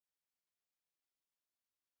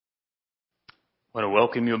I want to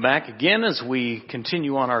welcome you back again as we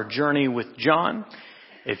continue on our journey with John.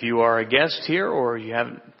 If you are a guest here or you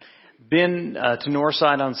haven't been to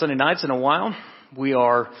Northside on Sunday nights in a while, we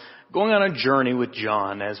are going on a journey with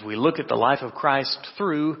John as we look at the life of Christ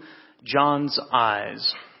through John's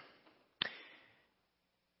eyes.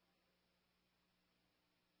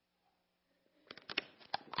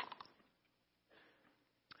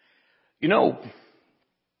 You know,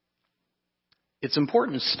 it's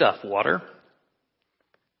important stuff, water.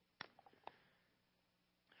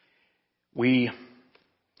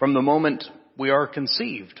 From the moment we are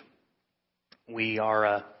conceived, we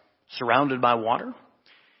are surrounded by water.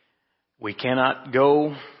 We cannot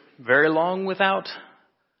go very long without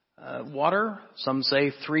water. Some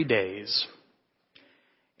say 3 days.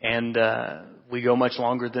 And we go much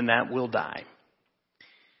longer than that, we'll die.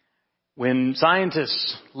 When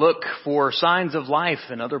scientists look for signs of life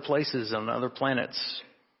in other places on other planets,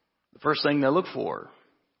 the first thing they look for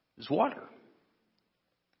is water.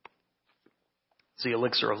 It's the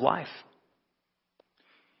elixir of life.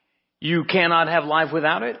 You cannot have life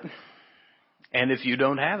without it. And if you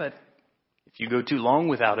don't have it, if you go too long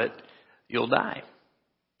without it, you'll die.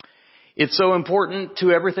 It's so important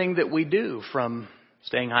to everything that we do, from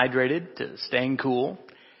staying hydrated to staying cool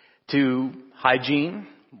to hygiene,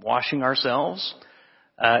 washing ourselves.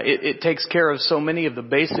 It takes care of so many of the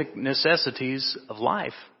basic necessities of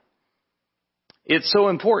life. It's so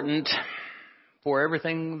important for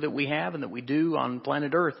everything that we have and that we do on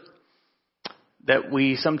planet Earth that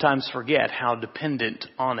we sometimes forget how dependent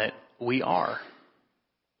on it we are.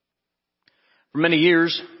 For many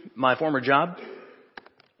years, my former job,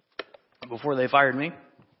 before they fired me,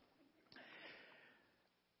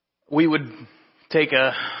 we would take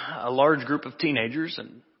a large group of teenagers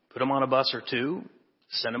and put them on a bus or two,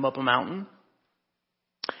 send them up a mountain.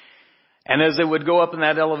 And as they would go up in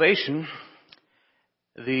that elevation,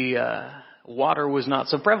 the water was not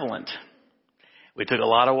so prevalent. We took a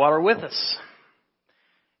lot of water with us.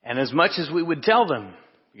 And as much as we would tell them,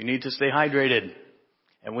 you need to stay hydrated,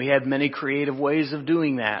 and we had many creative ways of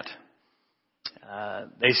doing that,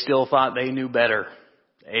 they still thought they knew better.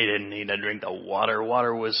 They didn't need to drink the water.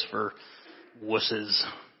 Water was for wusses.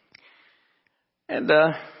 And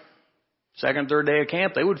second, third day of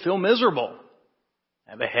camp, they would feel miserable,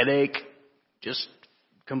 have a headache, just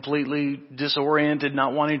completely disoriented,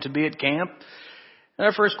 not wanting to be at camp. And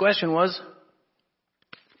our first question was,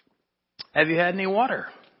 have you had any water?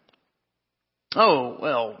 Oh,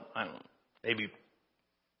 well, I don't know, maybe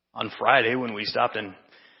on Friday when we stopped in,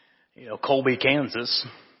 Colby, Kansas,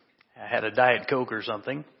 I had a Diet Coke or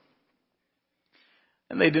something.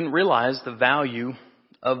 And they didn't realize the value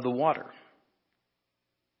of the water.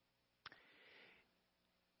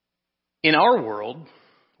 In our world,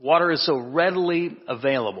 water is so readily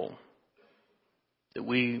available that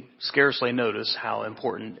we scarcely notice how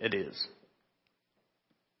important it is.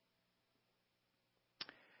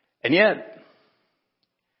 And yet,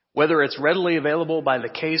 whether it's readily available by the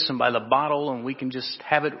case and by the bottle, and we can just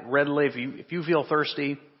have it readily, if you feel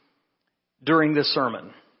thirsty during this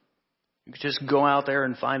sermon, you can just go out there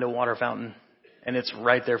and find a water fountain, and it's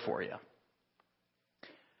right there for you.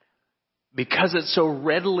 Because it's so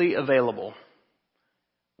readily available,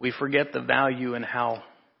 we forget the value and how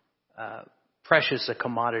precious a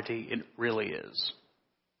commodity it really is.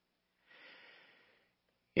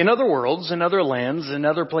 In other worlds, in other lands, in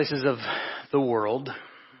other places of the world,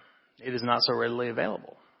 it is not so readily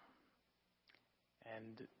available.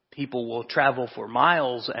 And people will travel for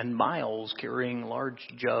miles and miles carrying large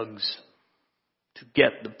jugs to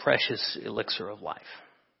get the precious elixir of life.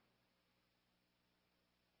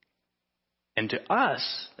 And to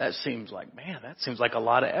us, that seems like a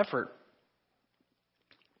lot of effort.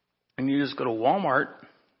 And you just go to Walmart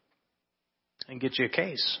and get you a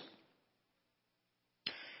case.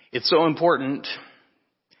 It's so important,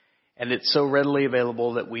 and it's so readily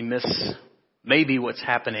available that we miss maybe what's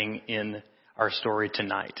happening in our story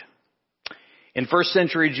tonight. In first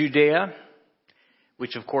century Judea,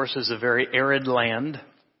 which of course is a very arid land,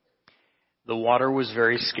 the water was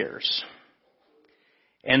very scarce.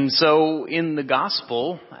 And so in the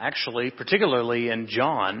gospel, actually, particularly in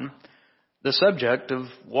John, the subject of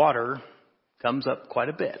water comes up quite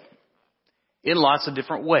a bit in lots of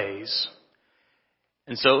different ways.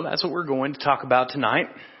 And so that's what we're going to talk about tonight.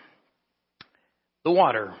 The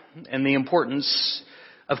water and the importance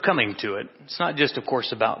of coming to it. It's not just, of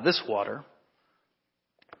course, about this water,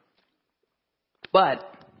 but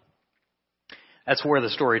that's where the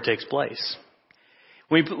story takes place.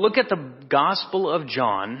 When we look at the Gospel of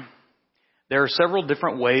John, there are several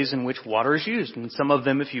different ways in which water is used. And some of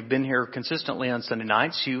them, if you've been here consistently on Sunday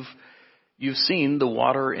nights, you've seen the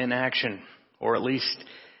water in action, or at least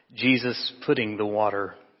Jesus putting the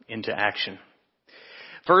water into action.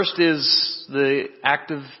 First is the act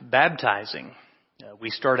of baptizing. We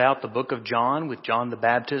start out the book of John with John the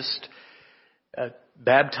Baptist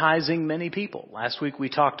baptizing many people. Last week we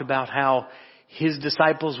talked about how his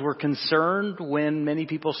disciples were concerned when many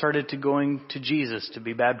people started to going to Jesus to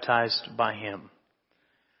be baptized by him.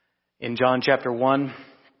 In John chapter 1,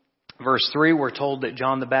 verse 3, we're told that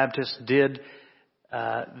John the Baptist did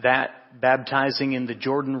that baptizing in the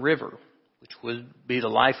Jordan River, which would be the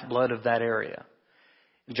lifeblood of that area.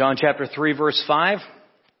 In John chapter 3, verse 5,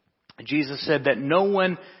 Jesus said that no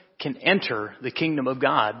one can enter the kingdom of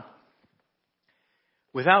God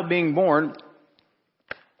without being born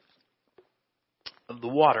of the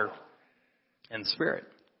water and Spirit.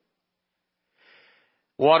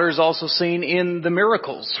 Water is also seen in the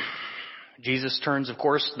miracles. Jesus turns, of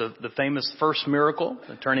course, the famous first miracle,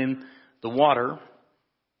 turning the water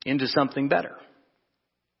into something better.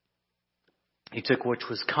 He took which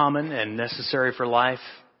was common and necessary for life,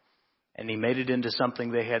 and he made it into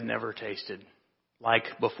something they had never tasted,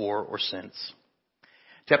 like before or since.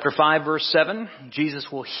 Chapter 5, verse 7, Jesus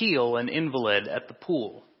will heal an invalid at the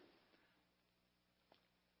pool.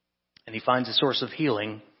 And he finds a source of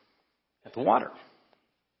healing at the water.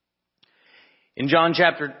 In John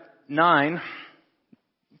chapter 9,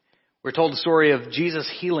 we're told the story of Jesus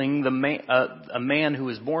healing a man who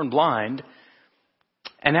was born blind.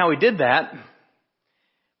 And how he did that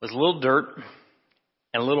was a little dirt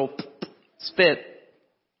and a little spit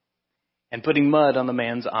and putting mud on the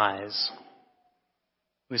man's eyes.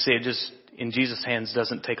 We say it just, in Jesus' hands,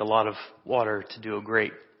 doesn't take a lot of water to do a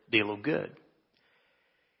great deal of good.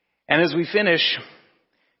 And as we finish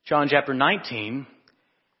John chapter 19,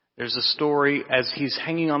 there's a story as he's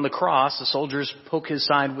hanging on the cross, the soldiers poke his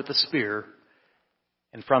side with a spear,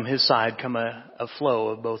 and from his side come a flow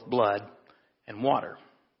of both blood and water.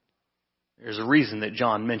 There's a reason that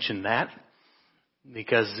John mentioned that,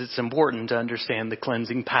 because it's important to understand the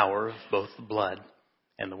cleansing power of both the blood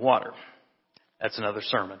and the water. That's another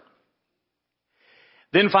sermon.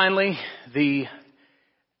 Then finally, the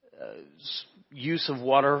use of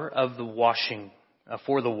water of the washing,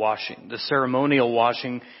 for the washing. The ceremonial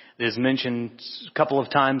washing is mentioned a couple of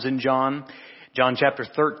times in John. John chapter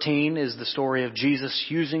 13 is the story of Jesus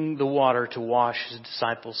using the water to wash his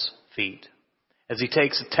disciples' feet. As he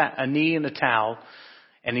takes a knee and a towel,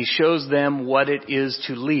 and he shows them what it is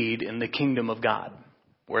to lead in the kingdom of God,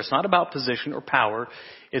 where it's not about position or power,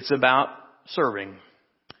 it's about serving.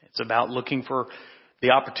 It's about looking for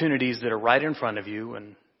the opportunities that are right in front of you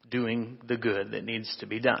and doing the good that needs to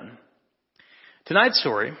be done. Tonight's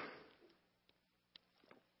story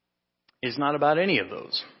is not about any of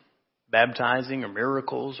those, baptizing or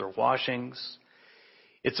miracles or washings.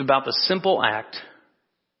 It's about the simple act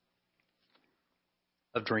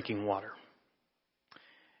of drinking water.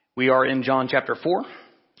 We are in John chapter 4.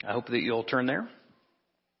 I hope that you'll turn there.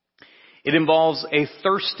 It involves a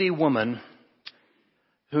thirsty woman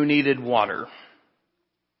who needed water.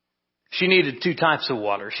 She needed two types of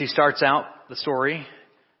water. She starts out the story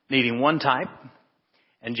needing one type,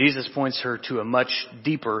 and Jesus points her to a much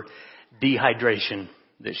deeper dehydration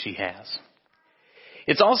that she has.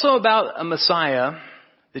 It's also about a Messiah,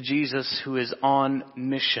 the Jesus who is on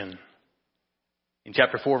mission. In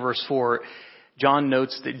chapter 4, verse 4, John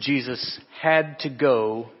notes that Jesus had to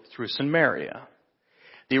go through Samaria.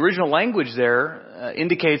 The original language there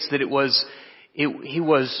indicates that it wasn't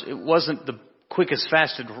the quickest,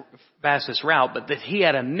 fastest route, but that he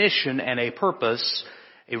had a mission and a purpose,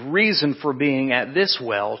 a reason for being at this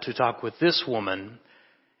well to talk with this woman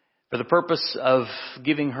for the purpose of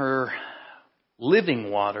giving her living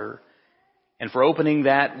water and for opening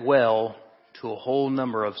that well to a whole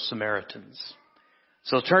number of Samaritans.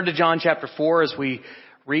 So turn to John chapter 4 as we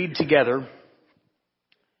read together,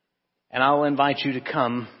 and I'll invite you to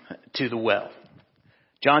come to the well.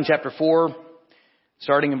 John chapter 4,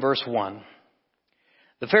 starting in verse 1.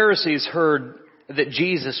 The Pharisees heard that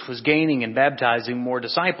Jesus was gaining and baptizing more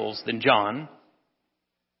disciples than John.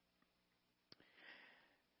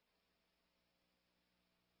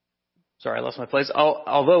 Sorry, I lost my place.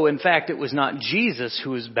 Although, in fact, it was not Jesus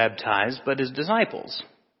who was baptized, but his disciples.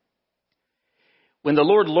 When the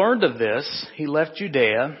Lord learned of this, he left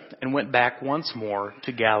Judea and went back once more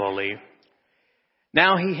to Galilee.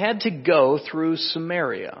 Now he had to go through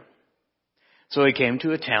Samaria. So he came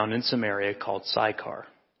to a town in Samaria called Sychar,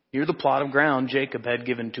 near the plot of ground Jacob had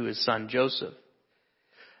given to his son Joseph.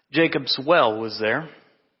 Jacob's well was there,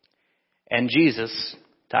 and Jesus,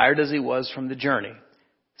 tired as he was from the journey,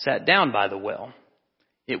 sat down by the well.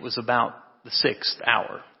 It was about the 6th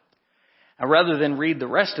hour. Now, rather than read the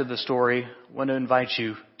rest of the story, I want to invite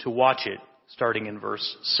you to watch it, starting in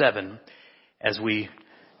verse 7, as we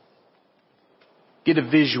get a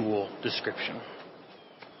visual description.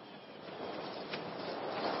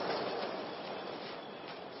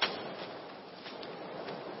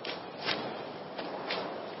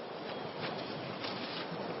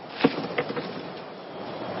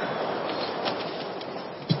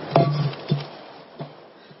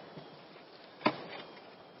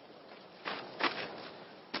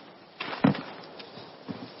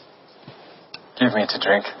 Give me to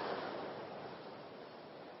drink.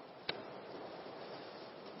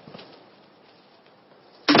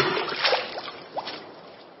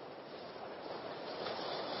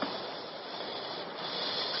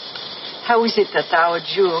 How is it that thou, a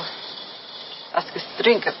Jew, askest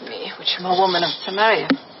drink of me, which am a woman of Samaria?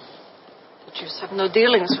 The Jews have no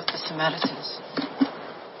dealings with the Samaritans.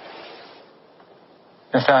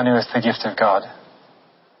 If thou knewest the gift of God,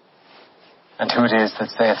 and who it is that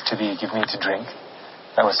saith to thee, give me to drink,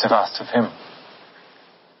 thou wouldst have asked of him,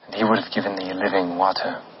 and he would have given thee living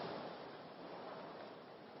water.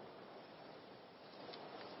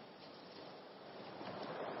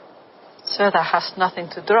 Sir, thou hast nothing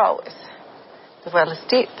to draw with. The well is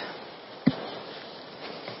deep.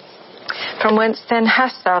 From whence then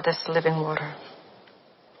hast thou this living water?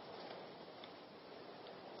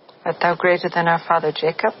 Art thou greater than our father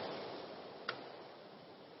Jacob,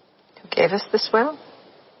 who gave us this well,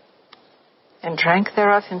 and drank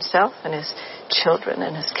thereof himself, and his children,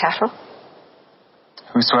 and his cattle?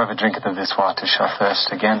 Whosoever drinketh of this water shall thirst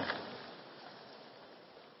again.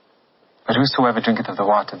 But whosoever drinketh of the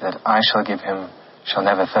water that I shall give him shall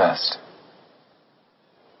never thirst.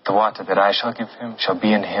 The water that I shall give him shall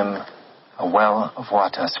be in him a well of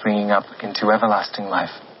water springing up into everlasting life.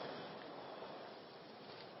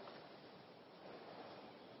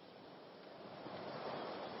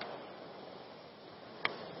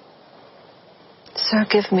 Sir,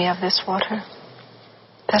 give me of this water,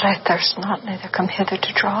 that I thirst not, neither come hither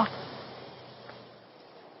to draw.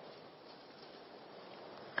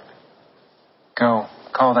 Go,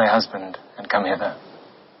 call thy husband, and come hither.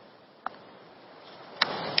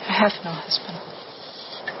 I have no husband.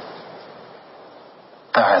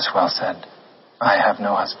 Thou hast well said, I have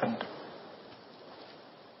no husband.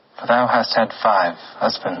 For thou hast had 5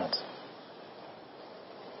 husbands.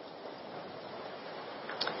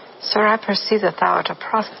 Sir, I perceive that thou art a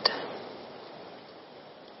prophet.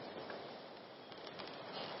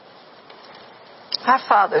 Our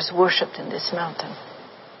fathers worshipped in this mountain.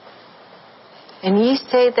 And ye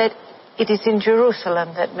say that it is in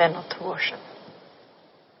Jerusalem that men ought to worship.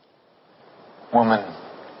 Woman,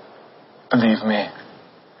 believe me,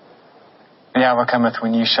 the hour cometh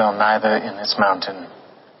when ye shall neither in this mountain,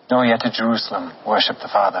 nor yet at Jerusalem, worship the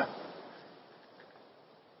Father.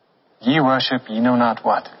 Ye worship ye know not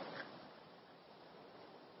what.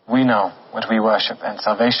 We know what we worship, and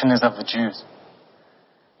salvation is of the Jews.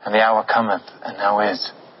 And the hour cometh, and now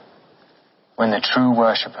is, when the true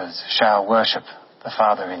worshippers shall worship the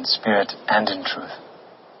Father in spirit and in truth.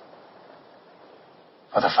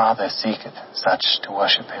 For the Father seeketh such to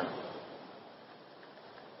worship him.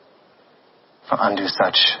 For unto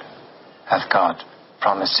such hath God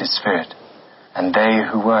promised his Spirit, and they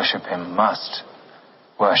who worship him must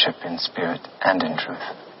worship in spirit and in truth.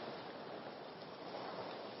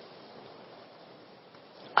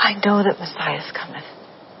 I know that Messiah cometh,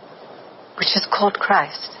 which is called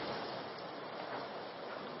Christ.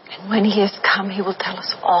 And when he is come, he will tell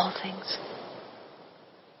us all things.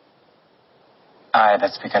 I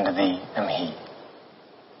that speak unto thee am he.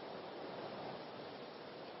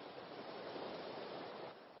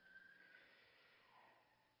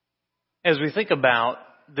 As we think about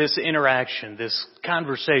this interaction, this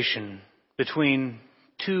conversation between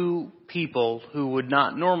two people who would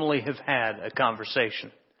not normally have had a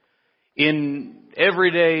conversation, in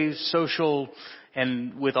everyday social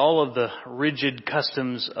and with all of the rigid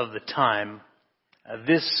customs of the time,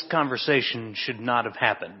 this conversation should not have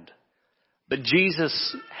happened. But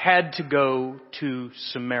Jesus had to go to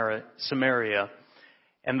Samaria,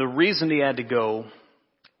 and the reason he had to go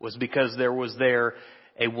was because there was there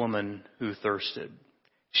a woman who thirsted.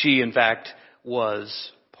 She, in fact,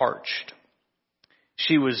 was parched.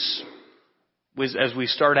 She was, as we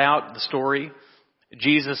start out the story,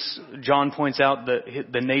 John points out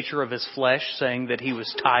the nature of his flesh, saying that he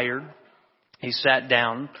was tired. He sat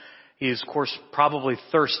down. He is, of course, probably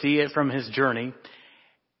thirsty from his journey.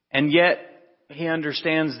 And yet, he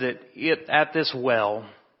understands that at this well,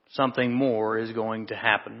 something more is going to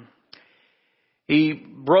happen. He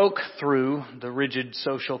broke through the rigid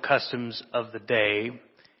social customs of the day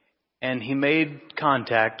and he made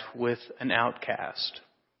contact with an outcast,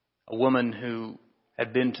 a woman who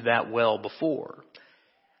had been to that well before,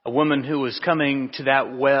 a woman who was coming to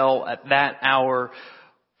that well at that hour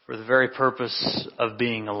for the very purpose of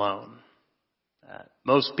being alone.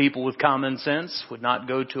 Most people with common sense would not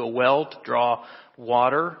go to a well to draw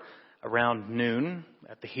water around noon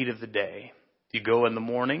at the heat of the day. You go in the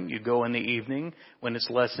morning, you go in the evening when it's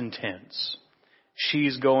less intense.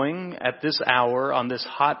 She's going at this hour on this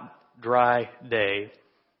hot, dry day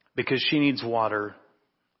because she needs water,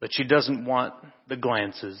 but she doesn't want the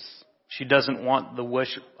glances. She doesn't want the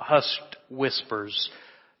hushed whispers.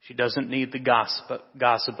 She doesn't need the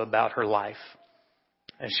gossip about her life.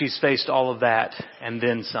 And she's faced all of that and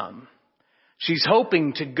then some. She's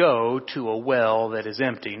hoping to go to a well that is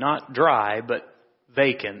empty, not dry, but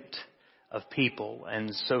vacant of people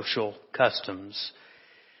and social customs.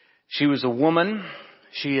 She was a woman.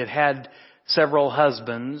 She had had several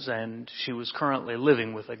husbands, and she was currently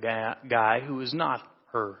living with a guy who was not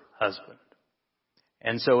her husband.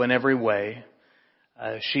 And so in every way,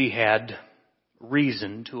 she had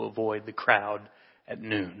reason to avoid the crowd at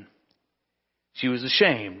noon. She was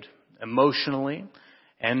ashamed emotionally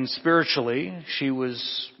and spiritually. She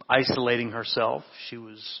was isolating herself. She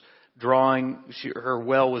was her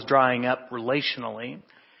well was drying up relationally.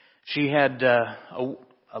 She had a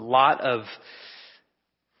lot of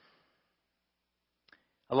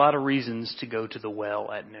reasons to go to the well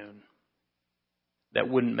at noon that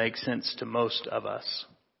wouldn't make sense to most of us.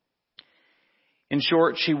 In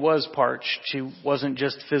short, she was parched. She wasn't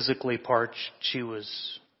just physically parched. She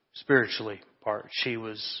was spiritually parched. She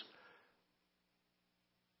was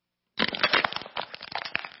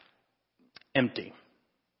empty.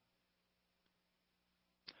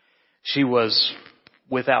 She was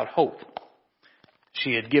without hope.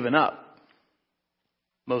 She had given up.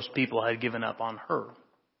 Most people had given up on her.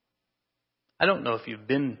 I don't know if you've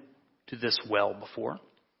been to this well before.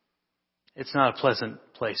 It's not a pleasant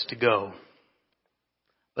place to go.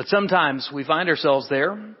 But sometimes we find ourselves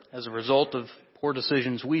there as a result of poor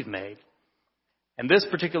decisions we've made. And this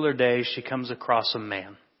particular day, she comes across a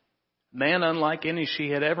man unlike any she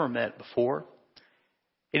had ever met before.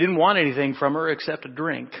 He didn't want anything from her except a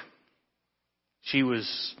drink. She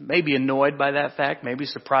was maybe annoyed by that fact, maybe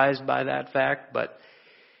surprised by that fact, but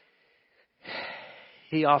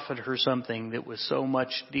he offered her something that was so much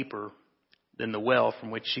deeper than the well from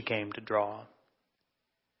which she came to draw.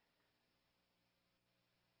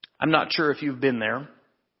 I'm not sure if you've been there.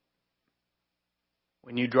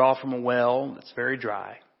 When you draw from a well that's very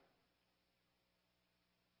dry,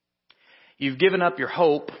 you've given up your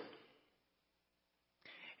hope,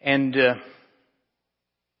 and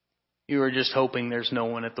you are just hoping there's no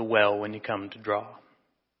one at the well when you come to draw.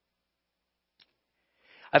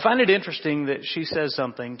 I find it interesting that she says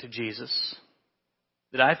something to Jesus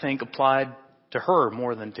that I think applied to her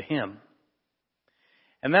more than to him.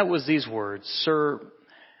 And that was these words, "Sir,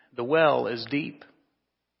 the well is deep,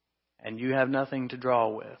 and you have nothing to draw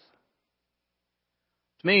with."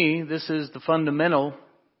 To me, this is the fundamental,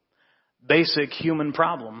 basic human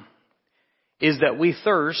problem, is that we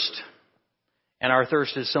thirst, and our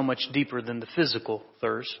thirst is so much deeper than the physical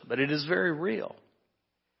thirst, but it is very real.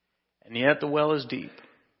 And yet the well is deep,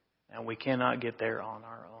 and we cannot get there on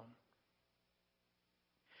our own.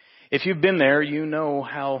 If you've been there, you know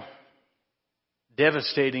how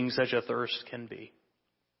devastating such a thirst can be.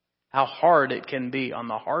 How hard it can be on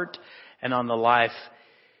the heart and on the life.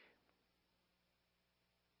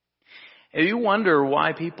 If you wonder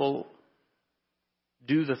why people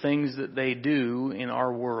do the things that they do in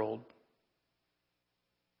our world,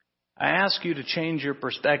 I ask you to change your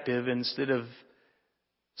perspective. Instead of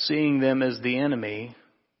seeing them as the enemy,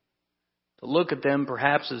 to look at them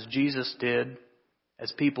perhaps as Jesus did,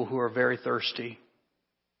 as people who are very thirsty.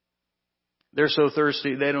 They're so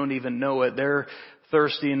thirsty they don't even know it. They're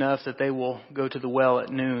thirsty enough that they will go to the well at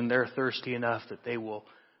noon. They're thirsty enough that they will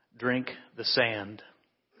drink the sand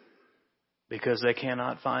because they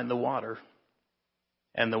cannot find the water.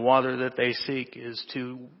 And the water that they seek is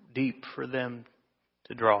too deep for them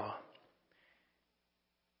to draw.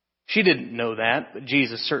 She didn't know that, but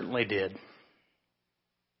Jesus certainly did.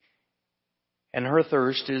 And her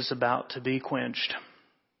thirst is about to be quenched.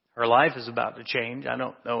 Her life is about to change. I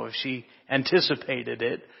don't know if she anticipated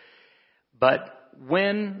it. But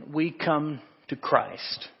when we come to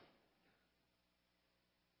Christ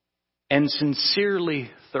and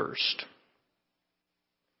sincerely thirst,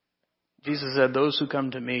 Jesus said, "Those who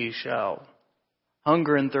come to me shall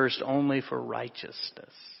hunger and thirst only for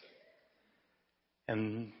righteousness."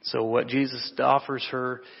 And so what Jesus offers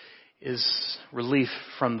her is relief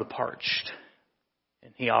from the parched.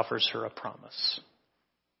 And he offers her a promise.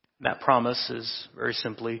 That promise is very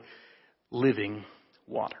simply living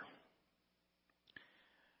water.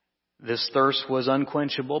 This thirst was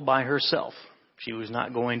unquenchable by herself. She was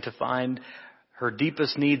not going to find her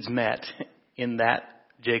deepest needs met in that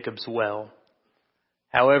Jacob's well.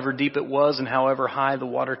 However deep it was and however high the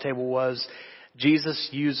water table was, Jesus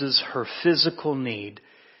uses her physical need,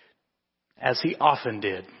 as he often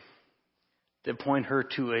did, to point her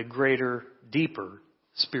to a greater, deeper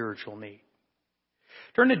spiritual need.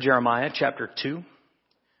 Turn to Jeremiah chapter 2.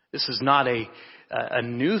 This is not a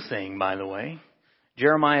new thing, by the way.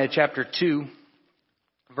 Jeremiah chapter 2,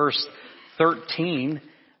 verse 13,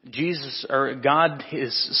 God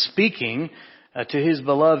is speaking to his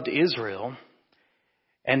beloved Israel,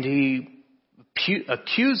 and he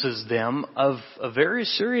accuses them of a very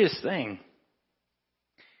serious thing.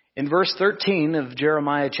 In verse 13 of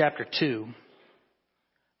Jeremiah chapter 2,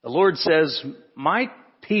 the Lord says, "My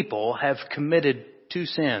people have committed two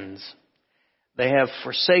sins. They have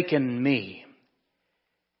forsaken me,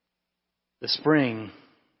 the spring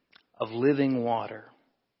of living water,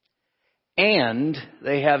 and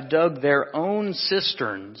they have dug their own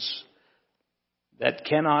cisterns that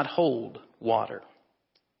cannot hold water."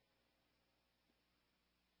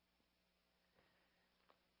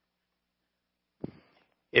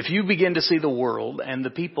 If you begin to see the world and the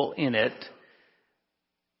people in it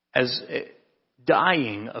as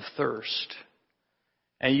dying of thirst,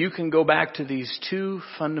 and you can go back to these two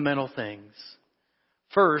fundamental things.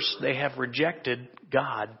 First, they have rejected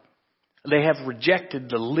God. They have rejected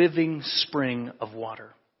the living spring of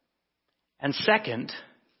water. And second,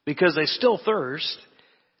 because they still thirst,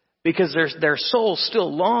 because their soul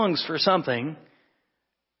still longs for something,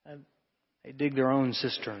 they dig their own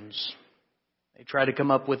cisterns. They try to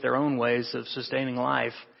come up with their own ways of sustaining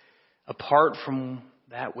life apart from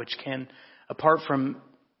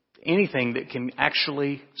anything that can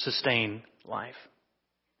actually sustain life.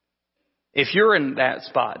 If you're in that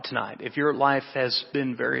spot tonight, if your life has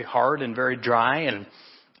been very hard and very dry, and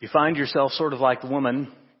you find yourself sort of like the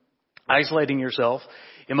woman, isolating yourself,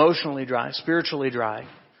 emotionally dry, spiritually dry,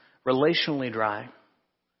 relationally dry,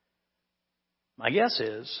 my guess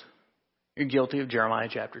is you're guilty of Jeremiah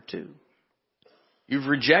chapter 2. You've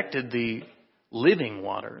rejected the living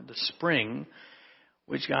water, the spring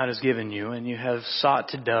which God has given you, and you have sought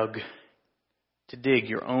to dig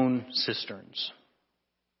your own cisterns.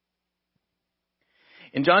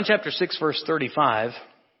 In John chapter 6, verse 35,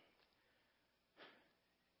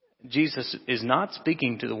 Jesus is not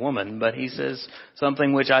speaking to the woman, but he says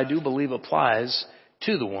something which I do believe applies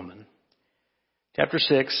to the woman. Chapter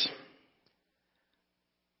 6,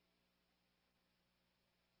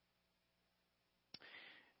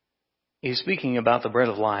 he's speaking about the bread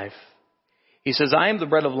of life. He says, "I am the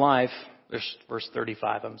bread of life." Verse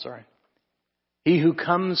 35, I'm sorry. "He who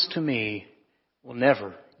comes to me will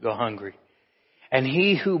never go hungry. And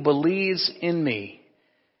he who believes in me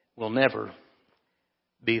will never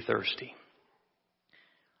be thirsty."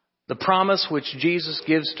 The promise which Jesus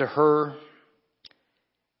gives to her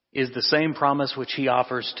is the same promise which he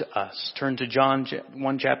offers to us. Turn to John,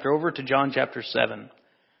 one chapter over to John chapter 7.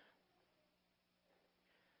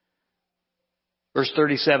 Verse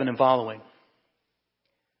 37 and following.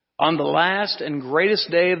 "On the last and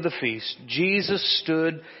greatest day of the feast, Jesus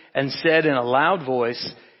stood and said in a loud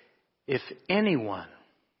voice, 'If anyone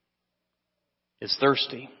is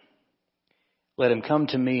thirsty, let him come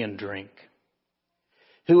to me and drink.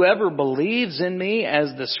 Whoever believes in me,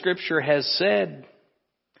 as the scripture has said,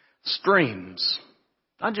 streams,'"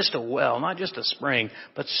 not just a well, not just a spring,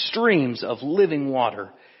 but streams of living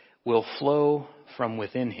water "will flow from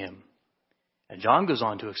within him." And John goes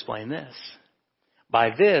on to explain this. By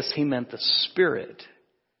this he meant the Spirit,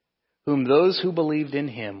 whom those who believed in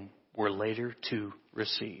him were later to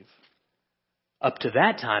receive. Up to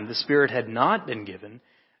that time, the Spirit had not been given.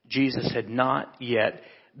 Jesus had not yet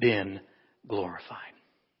been glorified.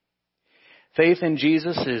 Faith in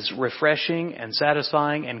Jesus is refreshing and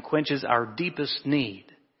satisfying and quenches our deepest need.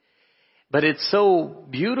 But it's so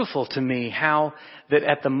beautiful to me how that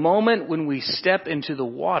at the moment when we step into the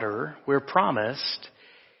water, we're promised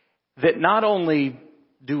that not only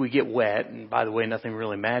do we get wet, and by the way, nothing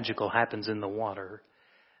really magical happens in the water,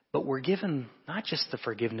 but we're given not just the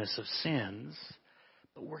forgiveness of sins,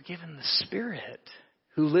 but we're given the Spirit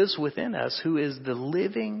who lives within us, who is the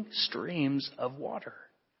living streams of water.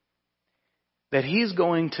 That he's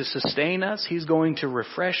going to sustain us, he's going to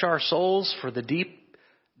refresh our souls for the deep,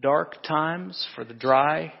 dark times, for the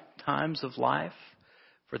dry times of life,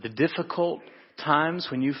 for the difficult times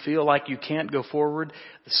when you feel like you can't go forward.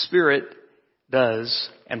 The Spirit does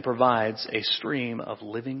and provides a stream of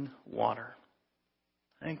living water.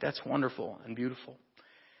 I think that's wonderful and beautiful.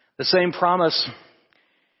 The same promise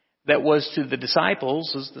that was to the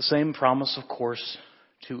disciples is the same promise, of course,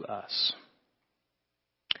 to us.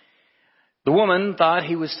 The woman thought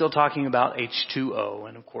he was still talking about H2O,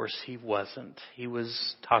 and of course he wasn't. He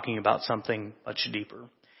was talking about something much deeper.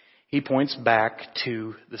 He points back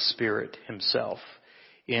to the Spirit himself.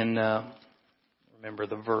 Remember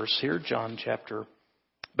the verse here,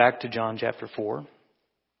 back to John chapter 4.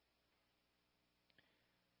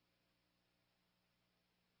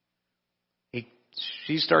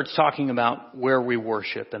 She starts talking about where we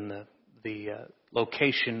worship and the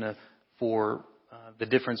location for the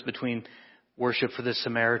difference between worship for the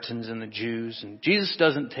Samaritans and the Jews. And Jesus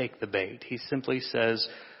doesn't take the bait. He simply says,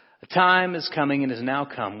 a time is coming and has now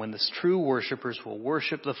come when the true worshipers will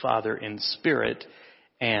worship the Father in spirit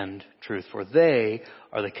and truth. For they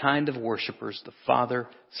are the kind of worshipers the Father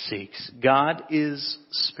seeks. God is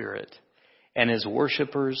spirit, and his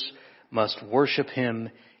worshipers must worship him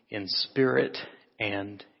in spirit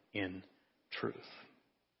and in truth.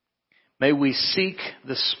 May we seek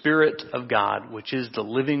the Spirit of God, which is the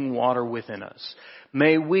living water within us.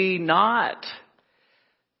 May we not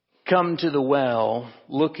come to the well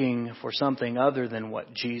looking for something other than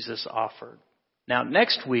what Jesus offered. Now,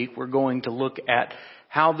 next week, we're going to look at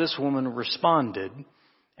how this woman responded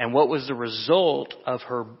and what was the result of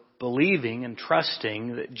her believing and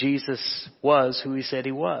trusting that Jesus was who he said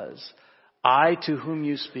he was. I, to whom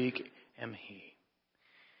you speak, am he.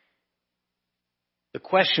 The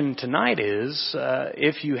question tonight is,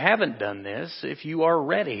 if you haven't done this, if you are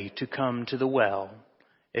ready to come to the well,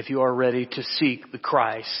 if you are ready to seek the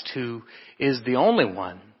Christ who is the only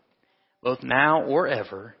one, both now or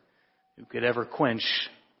ever, who could ever quench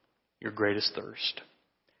your greatest thirst.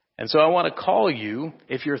 And so I want to call you,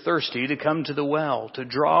 if you're thirsty, to come to the well, to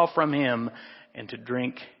draw from him and to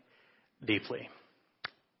drink deeply.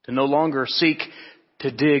 To no longer seek to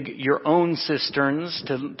dig your own cisterns,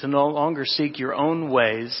 to no longer seek your own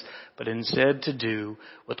ways, but instead to do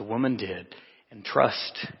what the woman did and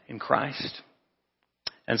trust in Christ.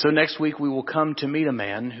 And so next week we will come to meet a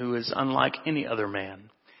man who is unlike any other man,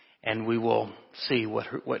 and we will see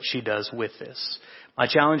what she does with this. My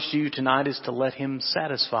challenge to you tonight is to let him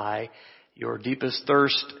satisfy your deepest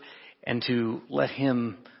thirst and to let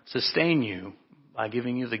him sustain you by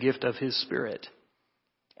giving you the gift of his Spirit.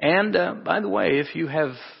 And, by the way, if you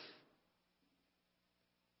have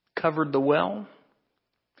covered the well,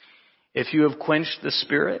 if you have quenched the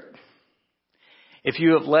Spirit, if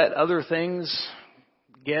you have let other things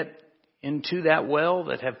get into that well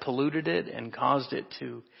that have polluted it and caused it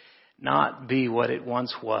to not be what it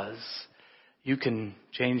once was, you can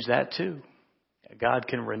change that too. God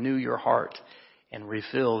can renew your heart and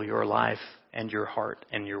refill your life and your heart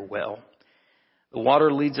and your well. The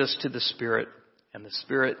water leads us to the Spirit, and the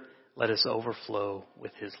Spirit let us overflow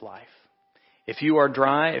with his life. If you are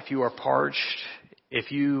dry, if you are parched,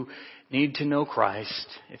 if you need to know Christ,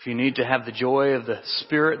 if you need to have the joy of the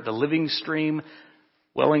Spirit, the living stream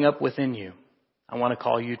welling up within you, I want to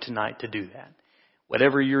call you tonight to do that.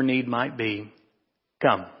 Whatever your need might be,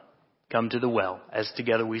 come to the well as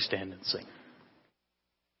together we stand and sing.